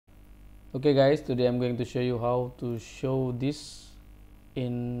Okay guys, today I'm going to show you how to show this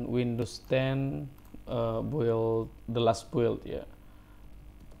in Windows 10 build, the last build. Yeah,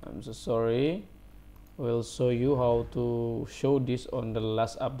 I'm so sorry. We'll show you how to show this on the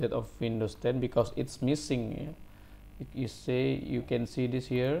last update of Windows 10 because it's missing. Yeah? You can see this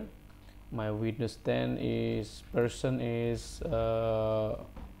here. My Windows 10 is version is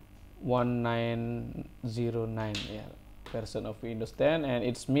 1909. Yeah, version of Windows 10, and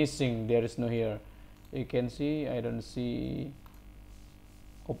it's missing. There is no here. You can see I don't see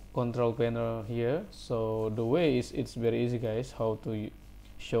control panel here. So the way is it's very easy guys how to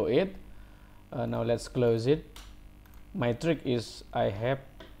show it. Now let's close it. My trick is I have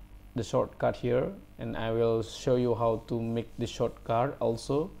the shortcut here, and I will show you how to make the shortcut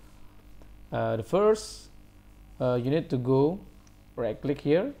also. The first you need to go right click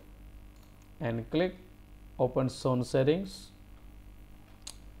here and click open sound settings,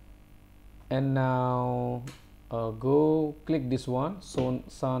 and now go click this one,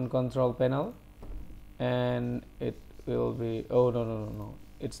 sound control panel, and it will be, oh no,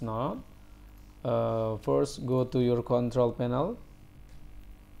 it's not. First go to your control panel,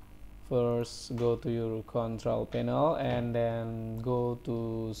 and then go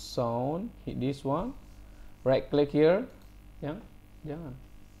to sound, hit this one, right click here, jangan,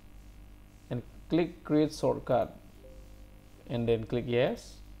 and click create shortcut, and then click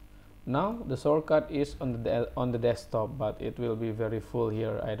yes. Now the shortcut is on the desktop, but it will be very full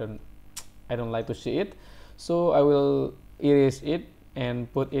here. I don't like to see it, so I will erase it and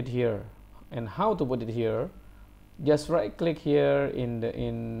put it here. And how to put it here? Just right click here in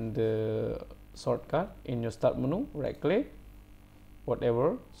the shortcut in your start menu, right click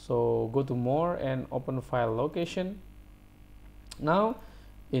whatever, so go to more and open file location. Now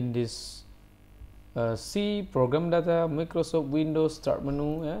in this C program data, Microsoft Windows start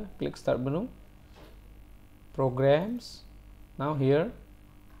menu, yeah, click start menu, programs. Now here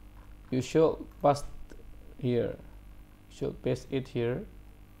you should paste here, paste it here,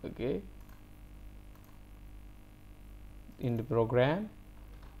 okay, in the program,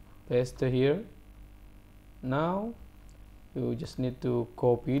 paste here. Now you just need to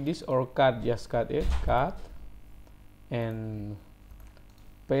copy this or cut, just cut it, and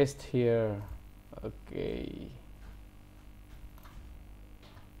paste here. Okay,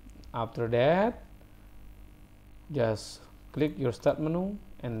 after that just click your start menu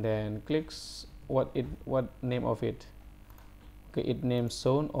and then click what name of it. Okay, it names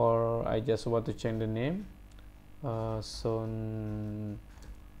sound, or I just want to change the name, sound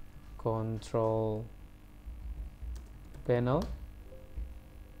control panel.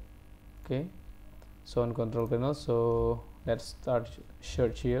 Okay, sound control panel. So let's start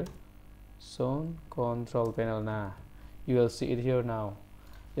search here, sound control panel. Now you will see it here. Now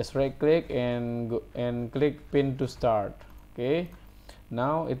just right click and go and click pin to start. Okay,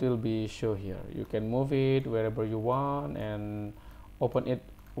 now it will be show here. You can move it wherever you want and open it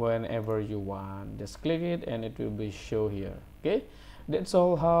whenever you want. Just click it and it will be show here. Okay, that's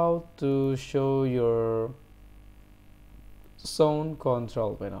all how to show your sound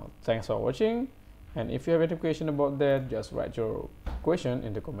control panel. Thanks for watching, and if you have any question about that, just write your question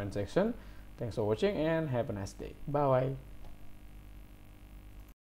in the comment section. Thanks for watching and have a nice day. Bye bye.